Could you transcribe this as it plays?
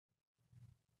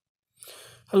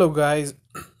Hello guys,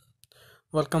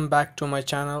 welcome back to my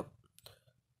channel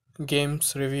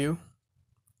Games Review.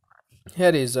 Here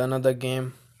is another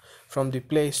game from the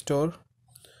Play Store,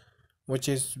 which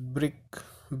is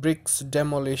Bricks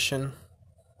Demolition.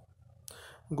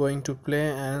 Going to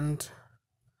play and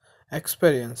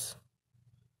experience.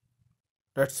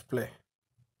 Let's play.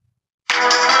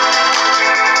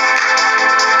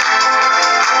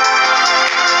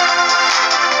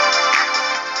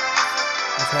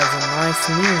 It has a nice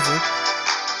music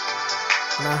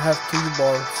and I have 3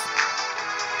 balls.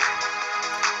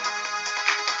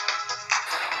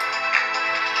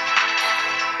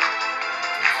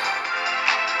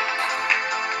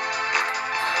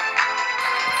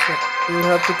 So you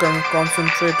have to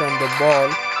concentrate on the ball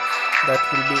that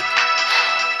will be,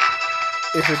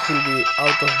 if it will be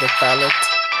out of the pallet,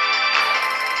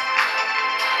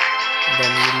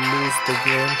 then you lose the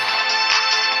game.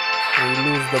 You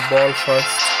lose the ball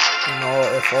first.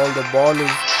 If all the ball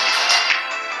is,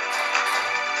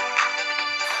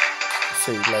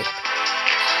 say, like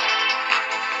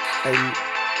I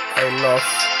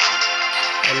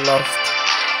lost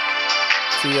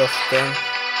 3 of them.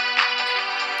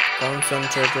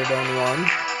 Concentrated on one.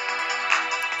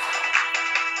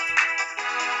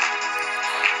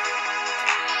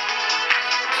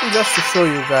 Just to show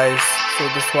you guys, so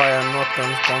that's why I'm not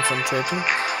concentrating.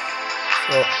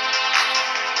 So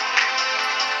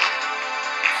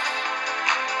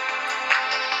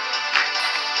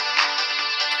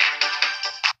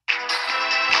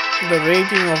the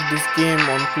rating of this game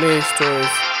on Play Store is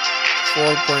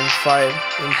 4.5,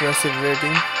 impressive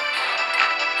rating.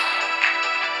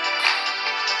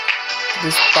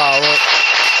 This power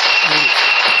will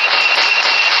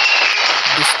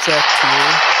distract you.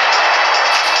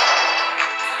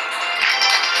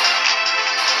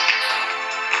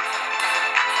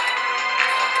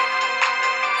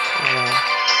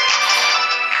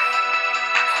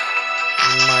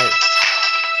 My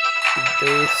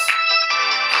base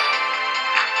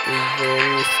is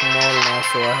very small now,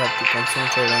 so I have to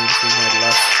concentrate on this is my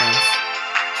last chance.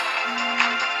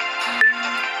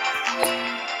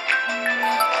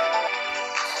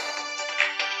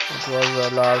 It was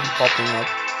an alarm popping up.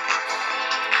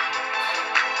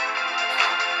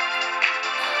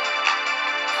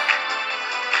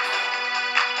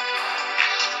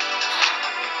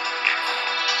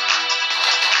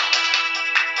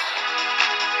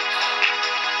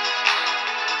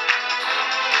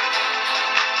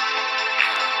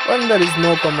 When there is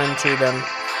no commentary, then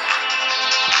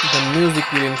the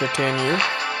music will entertain you.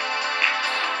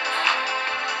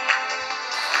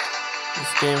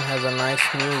 This game has a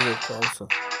nice music also.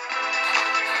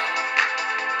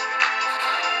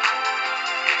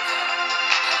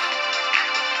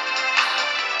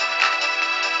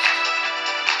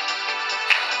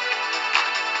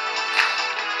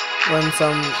 When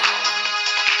some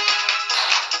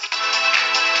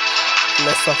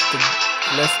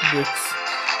less bricks,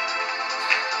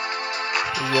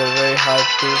 they are very hard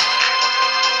to.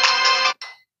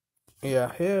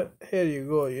 Yeah, here you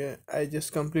go. Yeah, I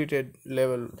just completed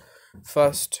level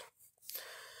first.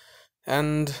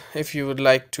 And if you would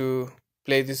like to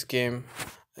play this game,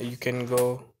 you can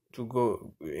go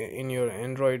in your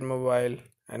Android mobile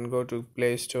and go to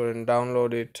Play Store and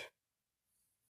download it.